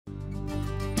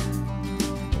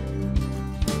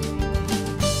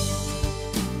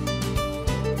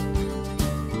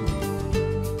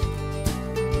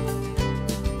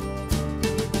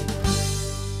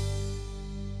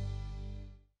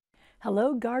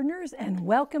Hello gardeners, and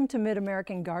welcome to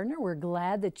Mid-American Gardener. We're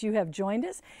glad that you have joined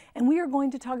us, and we are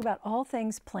going to talk about all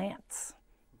things plants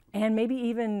and maybe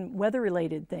even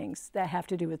weather-related things that have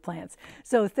to do with plants.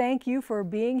 So thank you for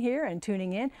being here and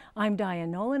tuning in. I'm Dianne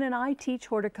Noland, and I teach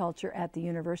horticulture at the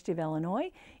University of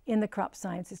Illinois in the Crop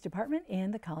Sciences Department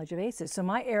in the College of Aces. So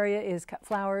my area is cut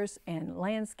flowers and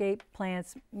landscape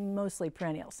plants, mostly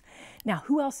perennials. Now,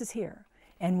 who else is here?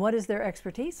 And what is their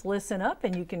expertise? Listen up,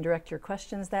 and you can direct your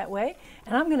questions that way.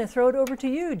 And I'm going to throw it over to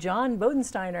you, John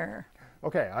Bodensteiner.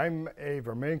 Okay, I'm a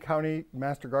Vermilion County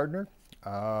Master Gardener.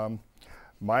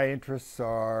 My interests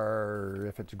are,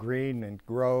 if it's green and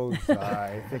grows,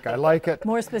 I think I like it.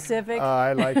 More specific?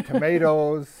 I like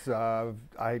tomatoes. I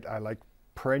like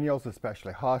perennials,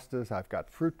 especially hostas. I've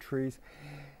got fruit trees,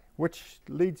 which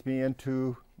leads me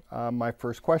into my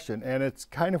first question. And it's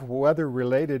kind of weather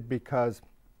related because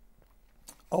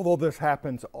although this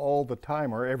happens all the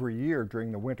time or every year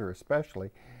during the winter especially,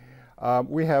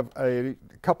 we have a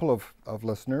couple of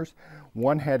listeners.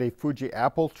 One had a Fuji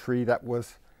apple tree that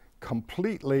was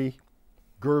completely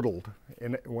girdled.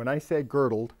 And when I say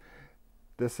girdled,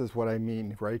 this is what I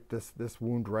mean, right? This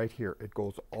wound right here, it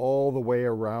goes all the way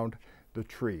around the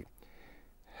tree.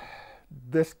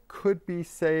 This could be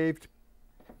saved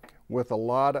with a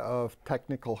lot of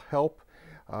technical help.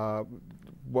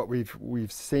 What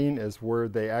we've seen is where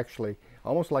they actually,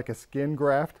 almost like a skin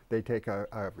graft, they take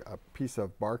a piece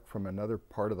of bark from another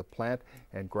part of the plant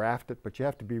and graft it, but you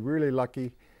have to be really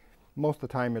lucky. Most of the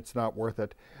time it's not worth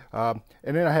it. And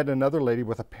then I had another lady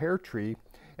with a pear tree,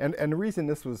 and the reason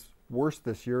this was worse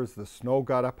this year is the snow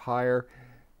got up higher.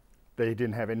 They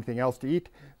didn't have anything else to eat.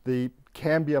 The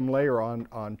cambium layer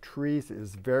on trees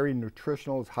is very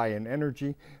nutritional, it's high in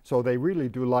energy, so they really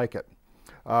do like it.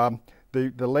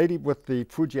 The lady with the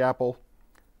Fuji apple,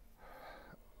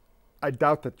 I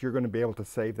doubt that you're going to be able to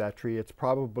save that tree. It's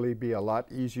probably be a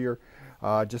lot easier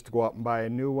just to go out and buy a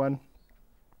new one.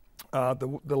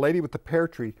 The lady with the pear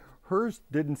tree, hers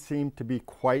didn't seem to be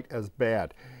quite as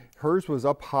bad. Hers was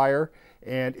up higher,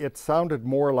 and it sounded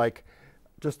more like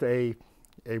just a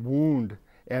wound,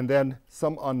 and then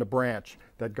some on the branch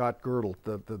that got girdled.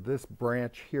 This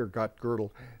branch here got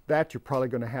girdled. That you're probably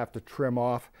going to have to trim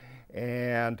off.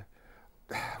 And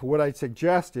what I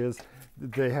suggest is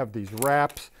they have these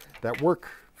wraps that work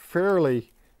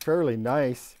fairly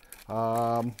nice,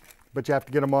 but you have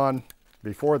to get them on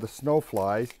before the snow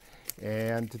flies,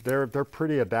 and they're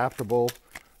pretty adaptable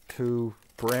to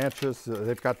branches.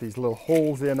 They've got these little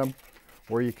holes in them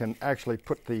where you can actually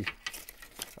put the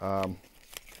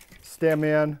stem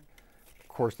in. Of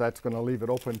course, that's going to leave it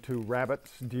open to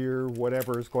rabbits, deer,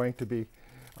 whatever is going to be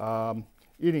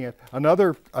eating it.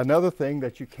 Another thing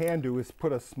that you can do is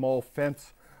put a small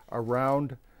fence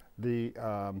around the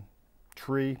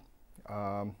tree.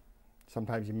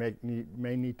 Sometimes you may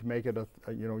need to make it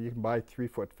you can buy a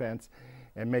 3-foot fence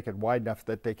and make it wide enough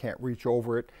that they can't reach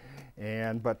over it.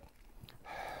 But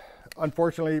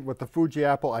unfortunately with the Fuji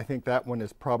apple, I think that one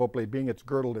is probably, being it's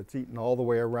girdled, it's eaten all the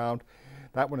way around.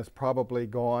 That one is probably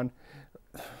gone.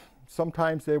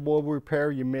 Sometimes they will repair.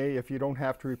 You may, if you don't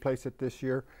have to replace it this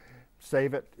year,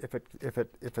 save it. If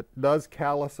it does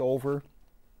callus over,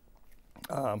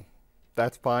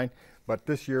 that's fine. But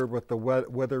this year with the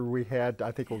weather we had,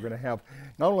 I think we're going to have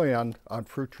not only on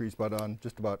fruit trees, but on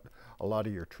just about a lot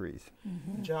of your trees.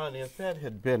 Mm-hmm. John, if that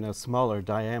had been a smaller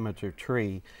diameter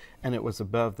tree and it was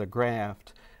above the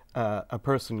graft, a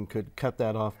person could cut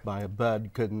that off by a bud,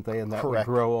 couldn't they? And that Correct.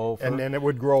 Would grow over. And then it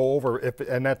would grow over.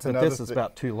 And that's but another. This is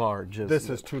about too large. This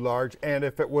is too large. And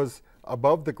if it was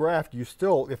above the graft, you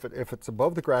still, if it's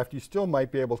above the graft, you still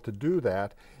might be able to do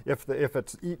that. If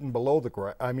it's eaten below the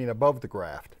graft, above the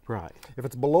graft. Right. If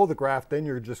it's below the graft, then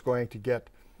you're just going to get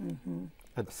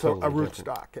a root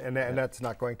stock, and that's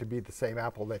not going to be the same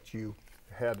apple that you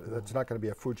had. That's not going to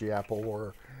be a Fuji apple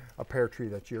or a pear tree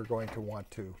that you're going to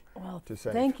want to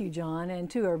save. Thank you, John,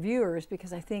 and to our viewers,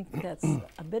 because I think that's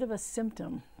a bit of a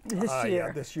symptom this year.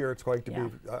 Yeah, this year it's going to be,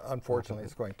 unfortunately,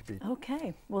 it's going to be.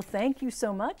 Okay, well, thank you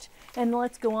so much, and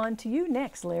let's go on to you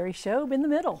next, Larry Shobe in the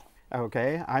middle.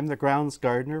 Okay, I'm the grounds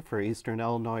gardener for Eastern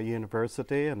Illinois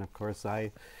University, and of course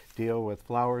I deal with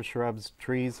flowers, shrubs,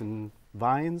 trees, and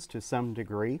vines to some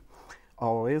degree,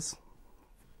 always,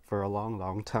 for a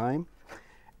long time.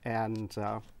 And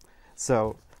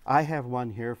so I have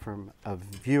one here from a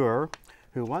viewer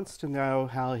who wants to know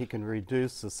how he can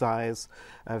reduce the size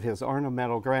of his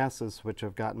ornamental grasses, which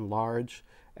have gotten large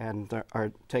and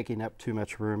are taking up too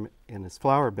much room in his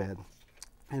flower bed.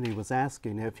 And he was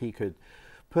asking if he could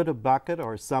put a bucket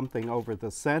or something over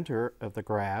the center of the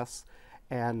grass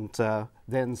and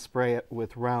then spray it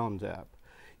with Roundup.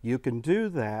 You can do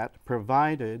that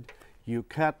provided You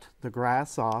cut the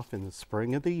grass off in the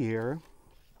spring of the year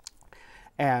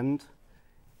and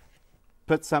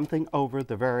put something over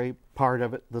the very part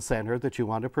of it, the center, that you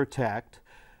want to protect.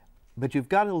 But you've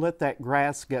got to let that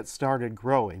grass get started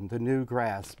growing, the new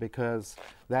grass, because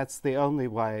that's the only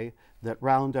way that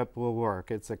Roundup will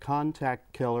work. It's a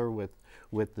contact killer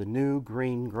with the new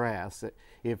green grass.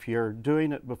 If you're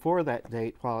doing it before that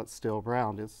date while it's still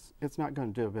brown, it's not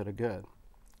going to do a bit of good.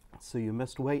 So you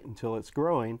must wait until it's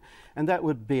growing, and that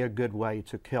would be a good way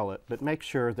to kill it. But make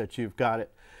sure that you've got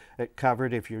it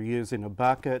covered if you're using a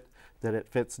bucket, that it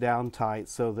fits down tight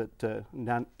so that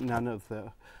none of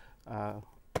the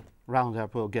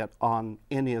Roundup will get on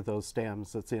any of those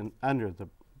stems that's in under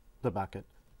the bucket,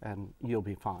 and you'll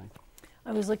be fine.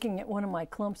 I was looking at one of my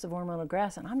clumps of ornamental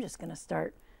grass, and I'm just going to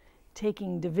start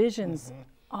taking divisions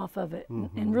off of it,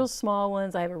 and real small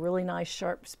ones. I have a really nice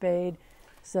sharp spade,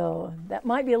 so that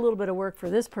might be a little bit of work for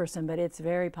this person, but it's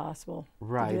very possible to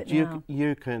do it now.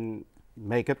 You can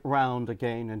make it round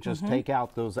again and just take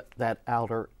out that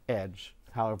outer edge,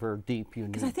 however deep you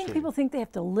need to. Because I think people think they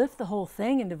have to lift the whole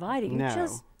thing and divide it.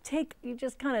 You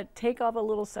just kind of take off a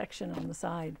little section on the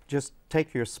side. Just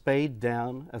take your spade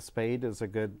down. A spade is a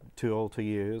good tool to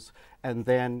use, and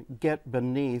then get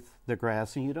beneath the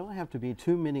grass. And you don't have to be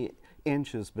too many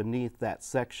inches beneath that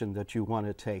section that you want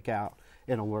to take out.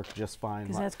 It'll work just fine.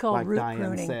 Because that's called root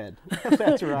pruning. Said.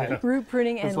 That's right. Root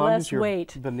pruning and less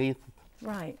weight. Beneath.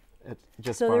 Right.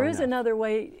 Just so there is enough. another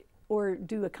way, or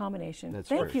do a combination. That's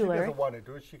Thank right. you, If she Larry. doesn't want to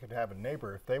do it, she could have a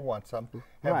neighbor, if they want some,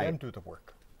 have them do the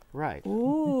work. Right.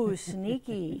 Ooh,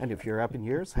 sneaky. And if you're up in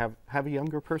years, have a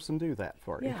younger person do that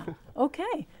for you. Yeah.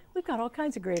 Okay. We've got all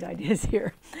kinds of great ideas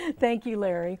here. Thank you,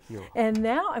 Larry. And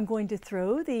now I'm going to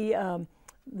throw the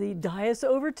dais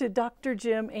over to Dr.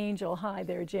 Jim Angel. Hi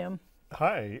there, Jim.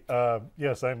 Hi.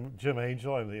 Yes, I'm Jim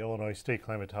Angel. I'm the Illinois State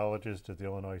Climatologist at the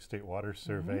Illinois State Water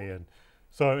Survey, and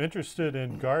so I'm interested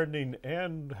in gardening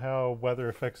and how weather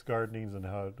affects gardenings and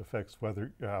how it affects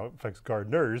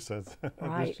gardeners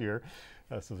this year,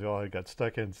 since we all got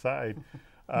stuck inside.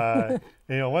 You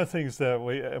know, one of the things that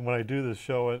when I do this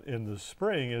show in the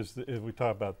spring is we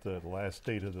talk about the last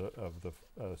date of the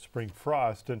spring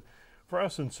frost, and for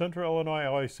us in central Illinois, I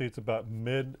always say it's about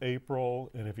mid-April,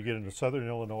 and if you get into southern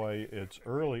Illinois, it's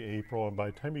early April, and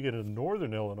by the time you get into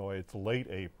northern Illinois, it's late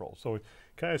April. So it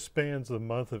kind of spans the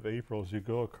month of April as you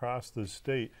go across the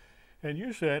state. And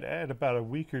usually I'd add about a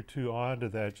week or two onto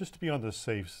that just to be on the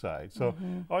safe side. So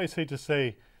I always hate to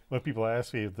say, when people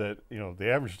ask me that, you know, the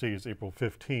average date is April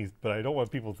 15th, but I don't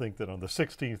want people to think that on the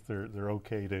 16th they're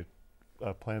okay to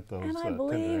plant those And I tender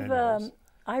believe, annuals.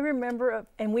 I remember,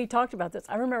 and we talked about this,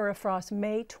 I remember a frost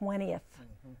May 20th.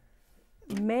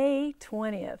 May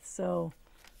 20th, so.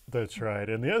 That's right.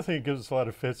 And the other thing that gives us a lot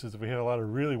of fits is we have a lot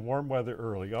of really warm weather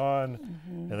early on,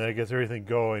 and then it gets everything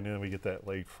going, and then we get that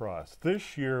late frost.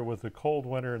 This year, with the cold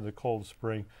winter and the cold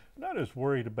spring, I'm not as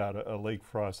worried about a late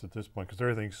frost at this point because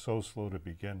everything's so slow to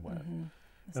begin with.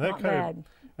 It's not bad. And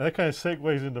that kind of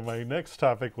segues into my next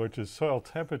topic, which is soil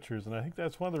temperatures. And I think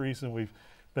that's one of the reasons we've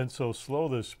been so slow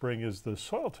this spring is the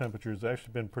soil temperatures have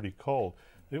actually been pretty cold.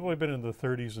 They've only been in the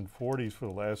 30s and 40s for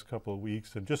the last couple of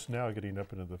weeks, and just now getting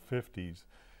up into the 50s.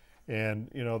 And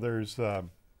you know, there's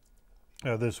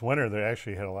this winter they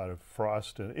actually had a lot of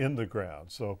frost in the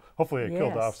ground. So hopefully it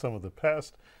killed off some of the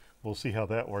pest. We'll see how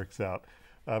that works out.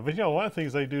 But you know, one of the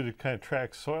things I do to kind of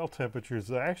track soil temperatures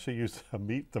is I actually use a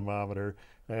meat thermometer.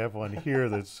 I have one here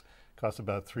that's costs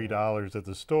about $3 at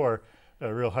the store,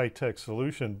 a real high-tech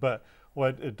solution. But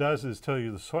what it does is tell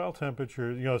you the soil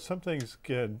temperature. You know, some things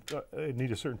can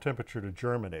need a certain temperature to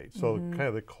germinate. So kind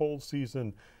of the cold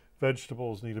season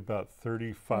vegetables need about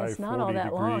 35, 40 degrees. It's not all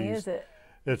that long, is it?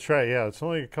 That's right. Yeah, it's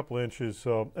only a couple inches.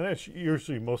 So, and that's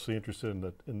usually mostly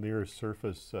interested in near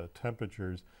surface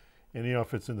temperatures. And you know,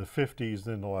 if it's in the 50s,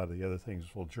 then a lot of the other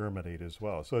things will germinate as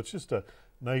well. So it's just a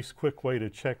nice, quick way to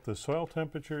check the soil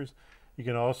temperatures. You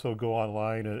can also go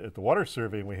online at the Water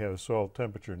Survey, and we have a soil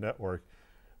temperature network,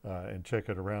 and check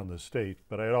it around the state.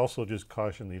 But I'd also just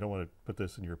caution that you don't want to put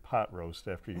this in your pot roast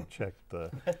after you check the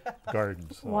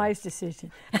garden. So. Wise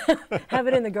decision. Have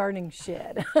it in the gardening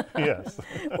shed. Yes.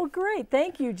 Well, great.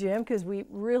 Thank you, Jim, because we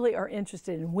really are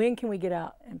interested in when can we get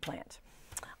out and plant.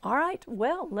 All right.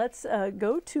 Well, let's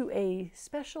go to a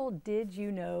special Did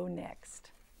You Know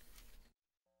next.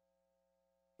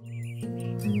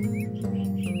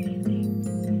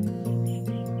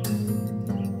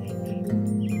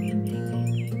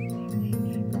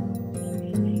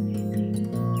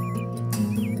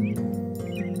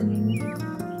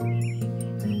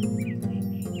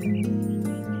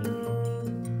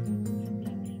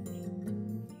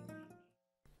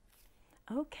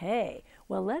 Okay,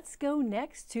 well, let's go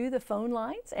next to the phone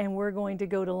lines, and we're going to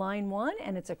go to line 1,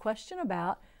 and it's a question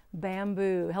about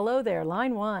bamboo. Hello there,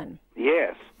 line 1.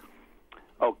 Yes.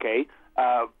 Okay.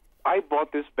 I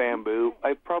bought this bamboo.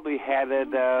 I probably had it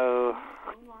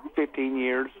 15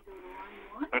 years,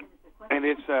 and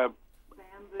it's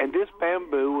and this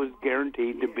bamboo was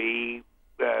guaranteed to be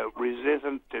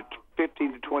resistant to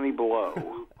 15 to 20 below.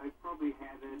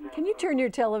 Can you turn your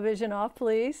television off,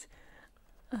 please?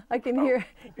 I can hear.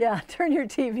 Yeah, turn your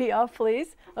TV off,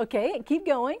 please. Okay, keep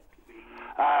going.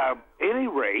 Any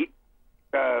rate,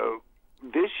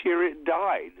 this year it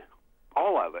died,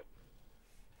 all of it.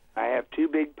 I have 2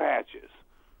 big patches,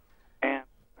 and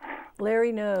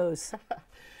Larry knows.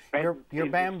 Your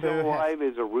is bamboo it still has- alive?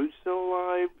 Is the root still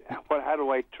alive? How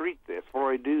do I treat this? What do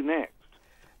I do next?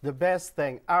 The best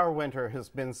thing, our winter has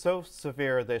been so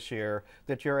severe this year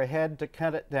that you're ahead to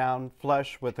cut it down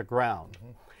flush with the ground.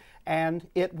 And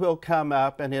it will come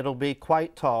up and it'll be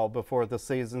quite tall before the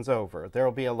season's over.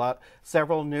 There'll be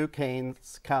several new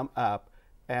canes come up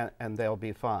and they'll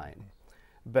be fine.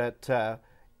 But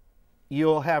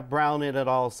you'll have brown in it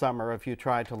all summer if you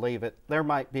try to leave it. There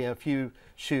might be a few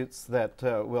shoots that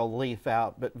will leaf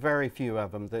out, but very few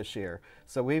of them this year.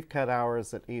 So we've cut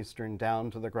ours at Eastern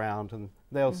down to the ground and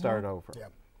they'll start over.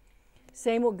 Yep.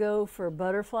 Same will go for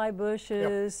butterfly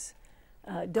bushes.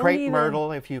 Crepe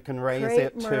myrtle, if you can raise crepe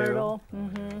it too. myrtle.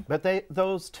 But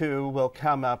those two will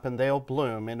come up and they'll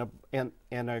bloom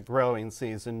in a growing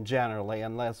season generally,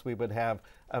 unless we would have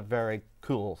a very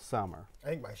cool summer. I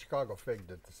think my Chicago fig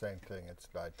did the same thing. It's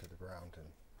died to the ground. And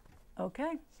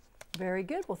Okay, very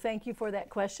good. Well, thank you for that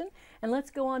question. And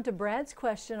let's go on to Brad's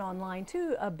question on line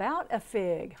 2 about a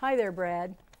fig. Hi there,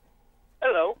 Brad.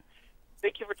 Hello.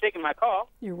 Thank you for taking my call.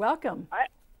 You're welcome.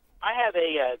 I have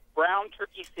a brown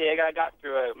turkey fig I got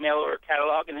through a mail order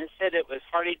catalog, and it said it was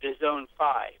hardy to zone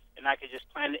 5, and I could just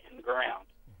plant it in the ground.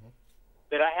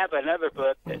 But I have another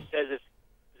book that says it's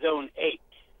zone 8.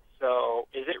 So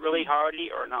is it really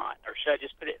hardy or not? Or should I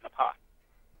just put it in a pot?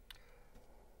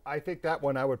 I think that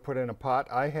one I would put in a pot.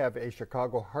 I have a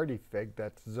Chicago hardy fig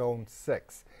that's zone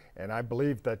 6, and I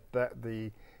believe that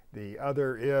the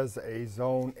other is a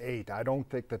zone 8. I don't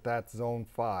think that that's zone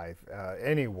 5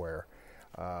 anywhere.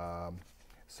 Unless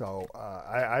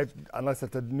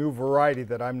it's a new variety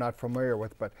that I'm not familiar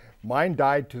with, but mine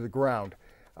died to the ground.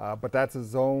 But that's a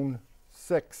zone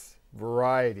 6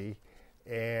 variety,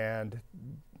 and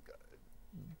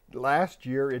last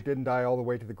year it didn't die all the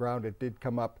way to the ground. It did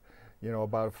come up,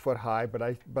 about a foot high, but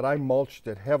I mulched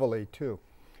it heavily too.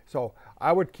 So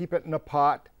I would keep it in a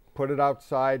pot, put it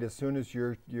outside as soon as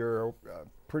you're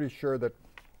pretty sure that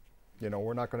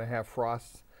we're not going to have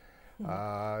frosts.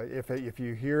 If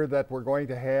you hear that we're going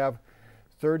to have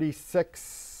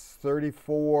 36,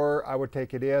 34, I would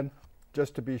take it in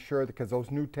just to be sure, because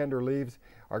those new tender leaves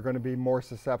are going to be more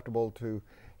susceptible to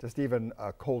just even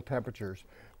cold temperatures.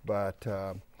 But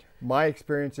my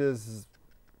experience is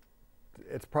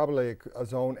it's probably a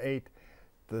zone 8.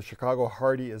 The Chicago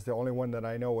hardy is the only one that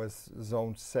I know is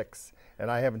zone 6, and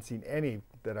I haven't seen any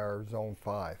that are zone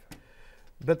 5.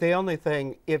 But the only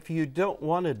thing, if you don't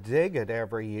want to dig it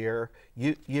every year,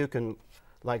 you can,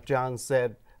 like John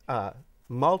said,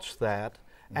 mulch that,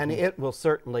 and it will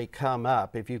certainly come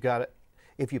up. If you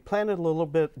plant it a little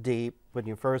bit deep when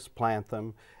you first plant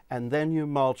them, and then you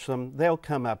mulch them, they'll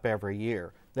come up every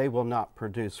year. They will not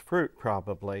produce fruit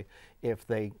probably if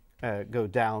they go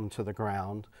down to the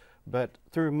ground. But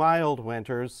through mild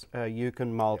winters, you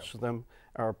can mulch them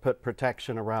or put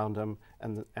protection around them,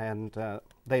 and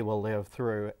they will live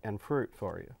through and fruit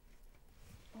for you.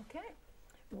 Okay.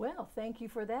 Well, thank you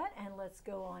for that. And let's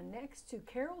go on next to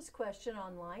Carol's question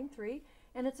on line 3,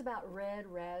 and it's about red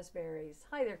raspberries.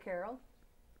 Hi there, Carol.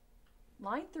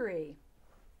 Line 3.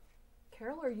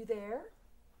 Carol, are you there?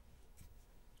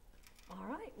 All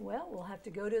right. Well, we'll have to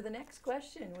go to the next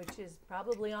question, which is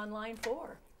probably on line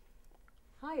 4.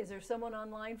 Hi, is there someone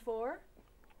on line 4?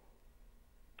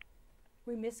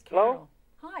 We missed Carol.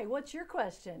 Hello? Hi, what's your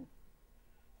question?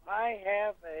 I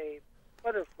have a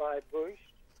butterfly bush.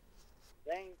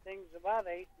 Dang thing's about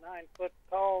 8, 9 foot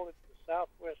tall at the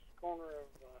southwest corner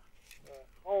of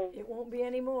home. It won't be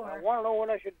anymore. I want to know when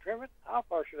I should trim it. How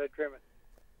far should I trim it?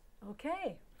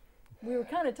 Okay. We were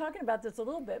kind of talking about this a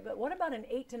little bit, but what about an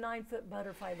 8 to 9 foot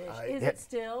butterfly bush? Is it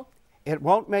still? It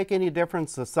won't make any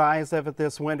difference the size of it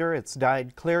this winter. It's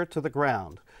died clear to the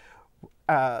ground.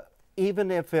 Even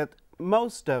if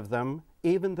most of them,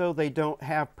 even though they don't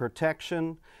have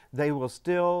protection, they will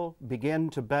still begin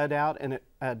to bud out, and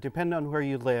depending on where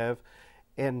you live.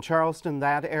 In Charleston,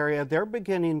 that area, they're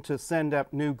beginning to send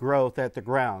up new growth at the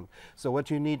ground. So what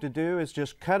you need to do is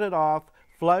just cut it off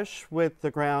flush with the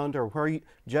ground or where you,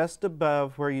 just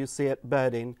above where you see it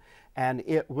budding, and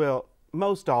it will,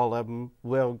 most all of them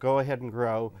will go ahead and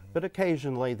grow, but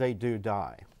occasionally they do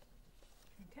die.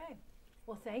 Okay.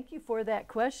 Well, thank you for that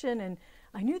question, and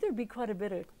I knew there'd be quite a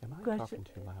bit of Am I questions. talking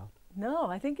too loud? No,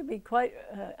 I think it'd be quite,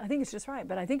 I think it's just right,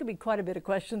 but I think it'd be quite a bit of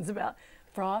questions about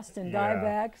frost and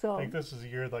dieback. So I think this is a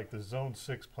year like the Zone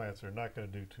 6 plants are not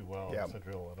going to do too well Yeah. in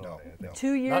Central Illinois. I think.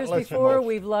 2 years unless you before mulch.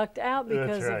 we've lucked out That's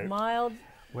because right. of mild.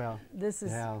 Well, This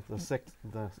is yeah,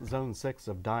 the Zone 6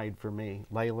 have died for me.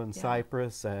 Leyland Yeah.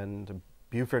 cypress and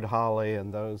Buford holly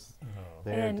and those,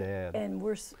 they're and, dead. and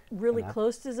we're really And I-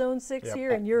 close to Zone 6 Yep.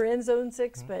 here, and you're in Zone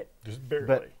 6, but Just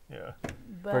barely. Yeah.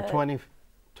 For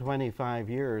 25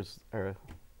 years,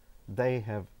 they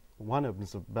have, one of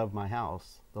them's above my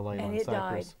house, the Leyland it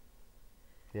cypress. died.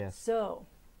 Yes. So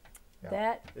Yeah.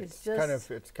 that is It's just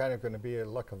it's kind of going to be a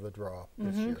luck of the draw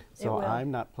this year. So will.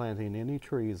 I'm not planting any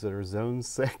trees that are Zone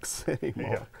 6 anymore.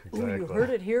 Yeah, Ooh, exactly. you heard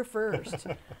it here first.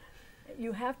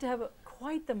 You have to have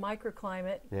quite the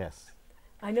microclimate. Yes.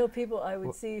 I know people I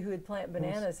would see who would plant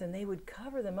bananas, and they would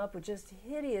cover them up with just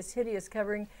hideous, hideous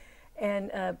covering,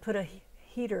 and put a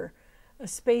heater, a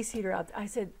space heater out. I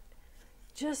said,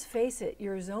 just face it,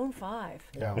 you're Zone 5.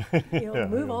 Yeah. You know, Yeah,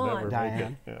 move you'll on. never make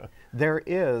Diane, it. Yeah. there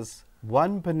is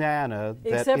one banana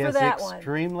that Except for is that one.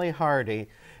 extremely hardy,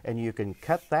 and you can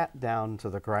cut that down to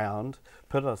the ground,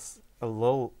 put a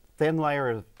little thin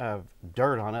layer of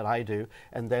dirt on it, I do,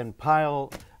 and then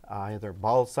pile either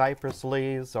ball cypress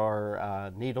leaves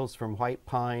or needles from white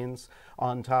pines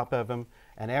on top of them,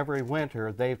 and every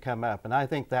winter they've come up, and I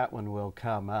think that one will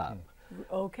come up.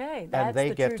 Okay, that's And they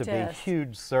the get true to test. be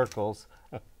huge circles.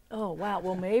 Oh, wow.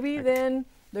 Well, maybe then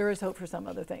there is hope for some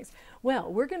other things.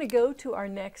 Well, we're going to go to our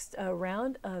next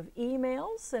round of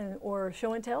emails or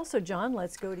show and tell. So, John,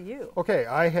 let's go to you. Okay,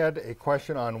 I had a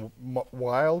question on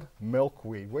wild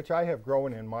milkweed, which I have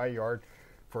grown in my yard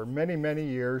for many, many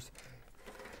years.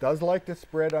 Does like to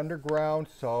spread underground,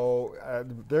 so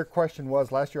their question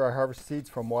was, last year I harvested seeds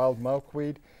from wild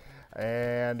milkweed,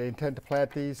 and they intend to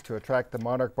plant these to attract the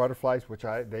monarch butterflies, which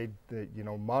you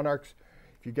know, monarchs,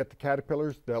 if you get the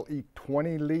caterpillars, they'll eat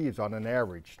 20 leaves on an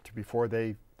average before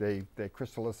they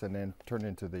chrysalis and then turn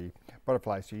into the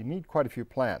butterflies. So you need quite a few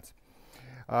plants.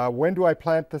 When do I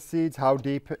plant the seeds? How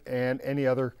deep? And any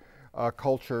other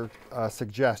culture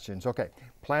suggestions? Okay,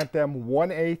 plant them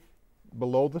 1/8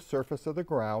 below the surface of the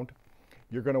ground.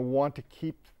 You're going to want to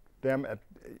keep them at,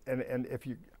 and if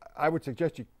you, I would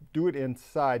suggest you do it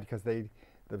inside because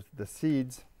the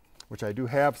seeds, which I do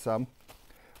have some,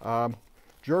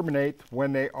 germinate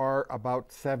when they are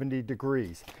about 70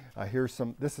 degrees.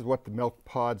 This is what the milk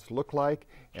pods look like,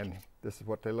 and this is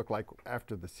what they look like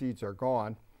after the seeds are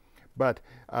gone. But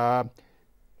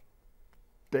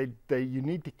you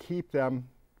need to keep them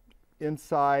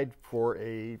inside for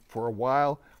a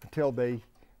while until they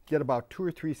get about 2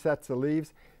 or 3 sets of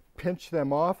leaves. Pinch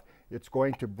them off. It's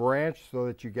going to branch so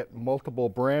that you get multiple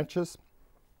branches.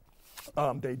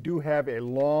 They do have a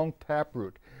long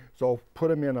taproot, so put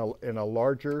them in a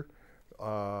larger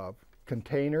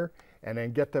container and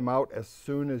then get them out as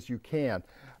soon as you can.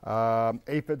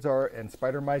 Aphids and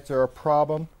spider mites are a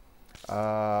problem.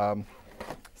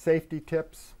 Safety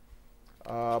tips.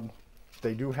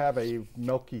 They do have a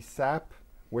milky sap,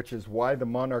 which is why the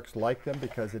monarchs like them,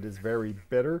 because it is very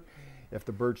bitter. If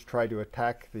the birds try to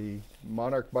attack the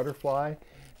monarch butterfly,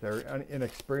 they're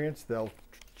inexperienced, they'll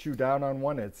chew down on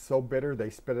one. It's so bitter they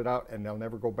spit it out and they'll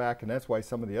never go back, and that's why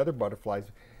some of the other butterflies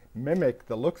mimic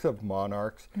the looks of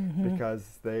monarchs,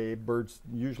 because birds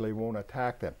usually won't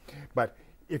attack them. But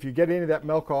if you get any of that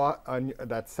milk on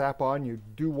that sap on, you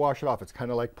do wash it off. It's kind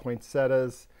of like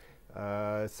poinsettias,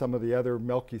 some of the other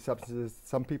milky substances.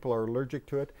 Some people are allergic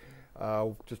to it.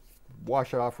 Just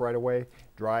wash it off right away,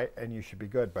 dry, and you should be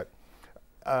good. But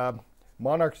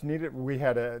monarchs need it.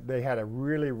 They had a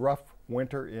really rough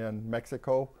winter in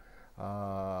Mexico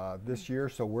this year,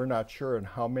 so we're not sure on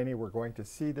how many we're going to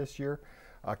see this year.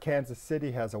 Kansas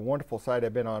City has a wonderful site.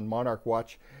 I've been on Monarch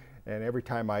Watch, and every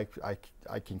time I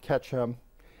can catch them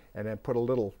and then put a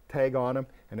little tag on them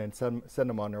and then send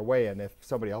them on their way. And if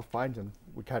somebody else finds them,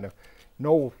 we kind of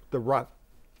know the route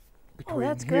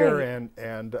between here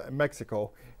and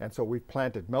Mexico, and so we've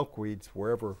planted milkweeds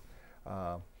wherever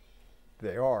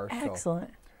they are. Excellent.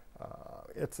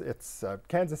 So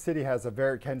Kansas City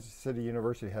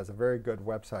University has a very good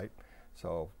website,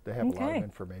 so they have a lot of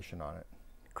information on it.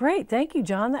 Great, thank you,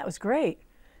 John. That was great.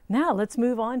 Now let's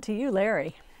move on to you,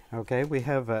 Larry. Okay, we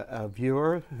have a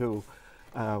viewer who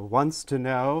wants to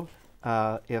know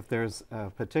if there's a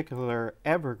particular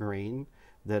evergreen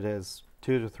that is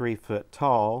 2 to 3 foot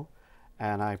tall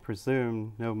and I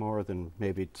presume no more than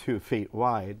maybe 2 feet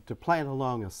wide, to plant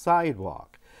along a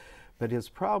sidewalk. But his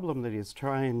problem that he's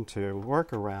trying to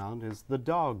work around is the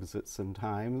dogs that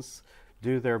sometimes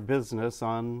do their business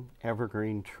on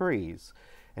evergreen trees.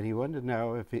 And he wanted to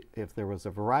know if there was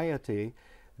a variety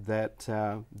that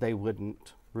they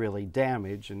wouldn't really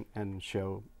damage and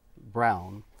show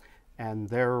brown. And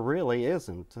there really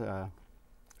isn't.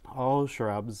 All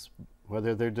shrubs,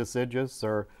 whether they're deciduous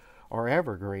or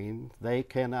evergreen, they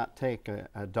cannot take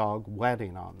a dog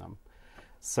wetting on them.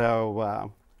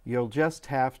 So you'll just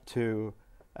have to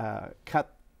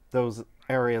cut those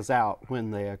areas out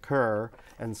when they occur,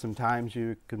 and sometimes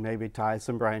you can maybe tie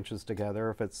some branches together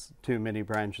if it's too many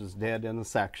branches dead in a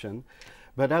section.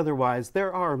 But otherwise,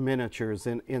 there are miniatures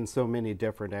in so many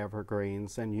different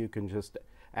evergreens, and you can just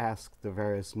ask the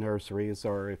various nurseries,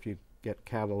 or if you get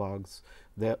catalogs,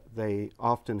 that they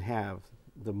often have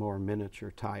the more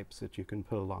miniature types that you can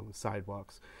put along the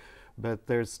sidewalks. But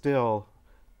there's still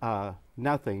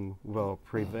nothing will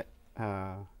prevent,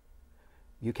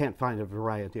 you can't find a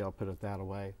variety, I'll put it that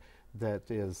way, that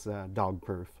is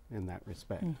dog-proof in that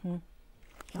respect.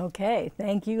 Okay,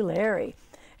 thank you, Larry.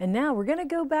 And now we're going to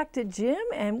go back to Jim,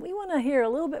 and we want to hear a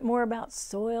little bit more about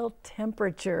soil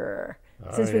temperature,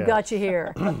 since we've got you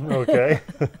here. Okay.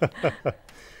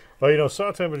 Well, you know,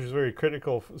 soil temperature is very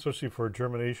critical, especially for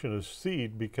germination of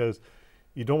seed, because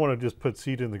you don't want to just put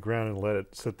seed in the ground and let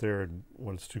it sit there and,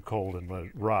 when it's too cold, and let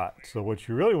it rot. So what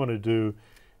you really want to do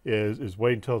is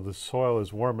wait until the soil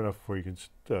is warm enough for you can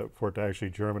for it to actually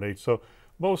germinate. So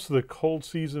most of the cold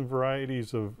season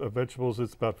varieties of vegetables,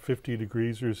 it's about 50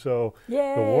 degrees or so.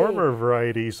 Yay. The warmer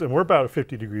varieties, and we're about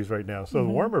 50 degrees right now, so the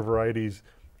warmer varieties,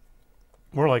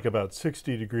 more like about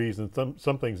 60 degrees, and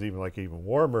some things even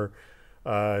warmer.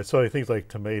 So things like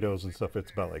tomatoes and stuff,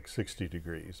 it's about like 60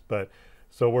 degrees. But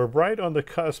so we're right on the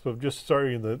cusp of just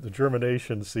starting the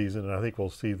germination season, and I think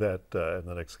we'll see that in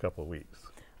the next couple of weeks.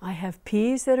 I have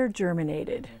peas that are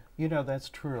germinated. You know, that's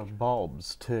true of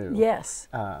bulbs too. Yes.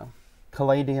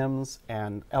 Caladiums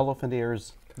and elephant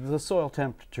ears, the soil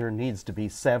temperature needs to be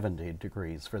 70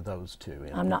 degrees for those two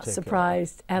in I'm not particular.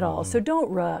 surprised at all. So don't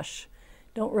rush.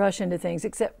 Don't rush into things,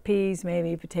 except peas,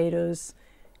 maybe potatoes,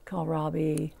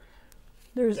 kohlrabi.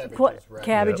 There's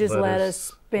cabbages,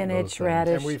 lettuce, spinach,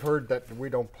 radish. And we've heard that we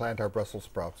don't plant our Brussels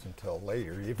sprouts until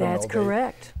later. Even That's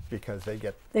correct. Because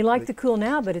they like the cool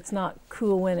now, but it's not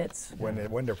cool when it's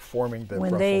when they're forming the when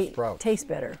Brussels they sprouts. taste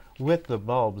better. With the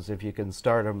bulbs, if you can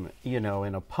start them, you know,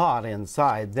 in a pot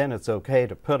inside, then it's okay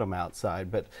to put them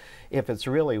outside. But if it's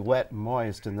really wet and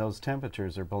moist and those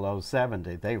temperatures are below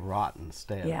 70, they rot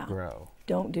instead of grow.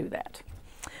 Don't do that.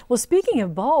 Well, speaking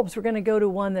of bulbs, we're going to go to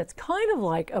one that's kind of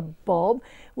like a bulb.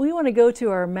 We want to go to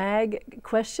our mag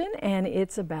question, and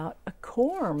it's about a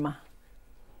corm.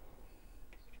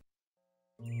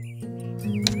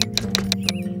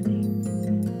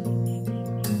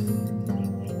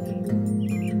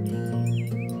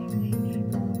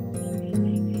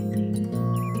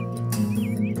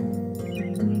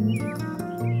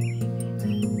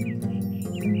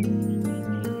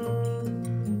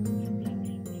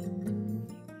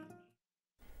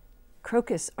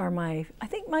 Crocus are I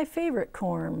think my favorite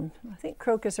corm. I think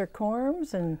crocus are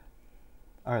corms, and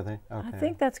are they? Okay. I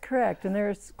think that's correct, and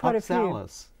there's quite a few.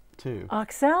 Oxalis too.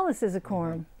 Oxalis is a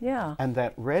corm, yeah. And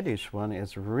that reddish one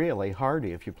is really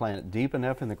hardy if you plant it deep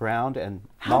enough in the ground and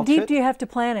How mulch deep it. do you have to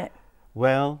plant it?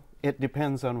 Well, it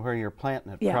depends on where you're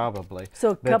planting it, probably.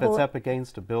 So but if it's up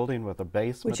against a building with a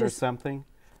basement or something.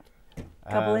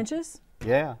 Couple inches?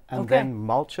 Yeah, and then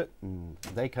mulch it, and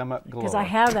they come up glowing. Because I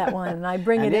have that one, and I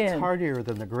bring it in. And it's hardier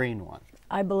than the green one.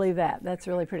 I believe that. That's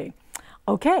really pretty.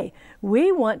 Okay,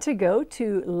 we want to go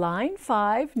to line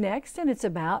 5 next, and it's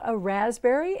about a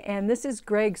raspberry, and this is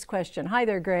Greg's question. Hi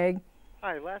there, Greg.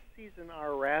 Hi. Last season,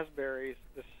 our raspberries,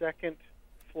 the second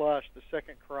flush, the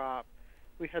second crop,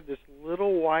 we had this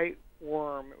little white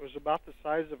worm. It was about the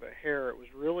size of a hair. It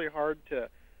was really hard to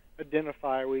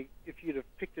identify. If you'd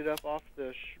have picked it up off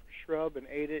the shrub and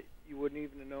ate it, you wouldn't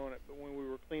even have known it. But when we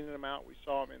were cleaning them out, we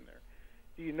saw them in there.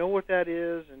 Do you know what that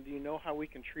is, and do you know how we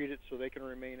can treat it so they can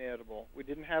remain edible? We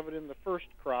didn't have it in the first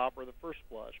crop or the first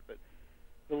flush, but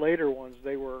the later ones,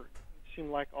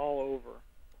 seemed like all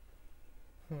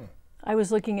over. I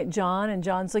was looking at John, and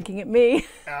John's looking at me.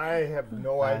 I have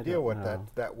no idea what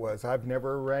that was. I've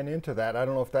never ran into that. I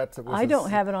don't know if that's. I don't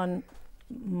have it on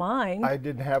mine. I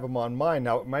didn't have them on mine.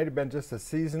 Now, it might have been just a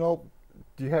seasonal.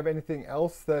 Do you have anything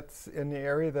else that's in the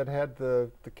area that had the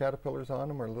caterpillars on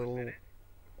them, or little?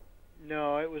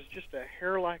 No, it was just a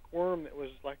hair-like worm that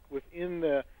was like within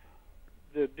the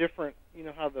different. You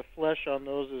know how the flesh on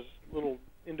those is little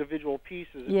individual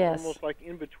pieces. It's Yes. almost like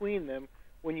in between them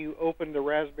when you open the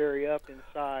raspberry up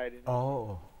inside. And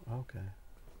Oh, okay.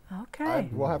 Okay.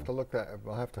 We'll have to look that.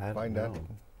 We'll have to I don't find that. know.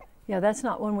 Yeah, that's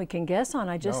not one we can guess on.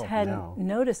 I just No. hadn't No.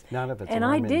 noticed. None of it's And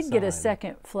I warm did get a inside.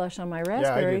 second flush on my I did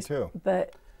raspberries, too.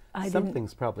 but I didn't.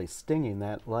 Something's probably stinging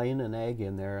that, laying an egg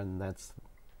in there, and that's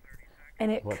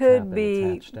And it what's could happened. be,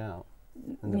 It's hatched out.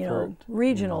 in the you know, fruit.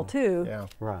 regional too. Yeah.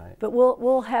 Right. But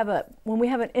we'll have when we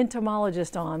have an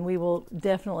entomologist on, we will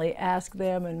definitely ask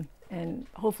them, and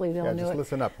hopefully they'll Yeah, know just it.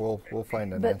 listen up. We'll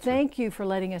find an But answer. thank you for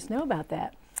letting us know about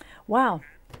that. Wow,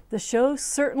 the show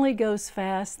certainly goes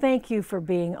fast. Thank you for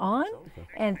being on,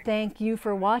 and thank you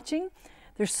for watching.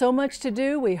 There's so much to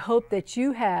do. We hope that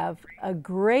you have a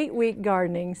great week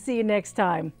gardening. See you next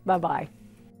time. Bye-bye.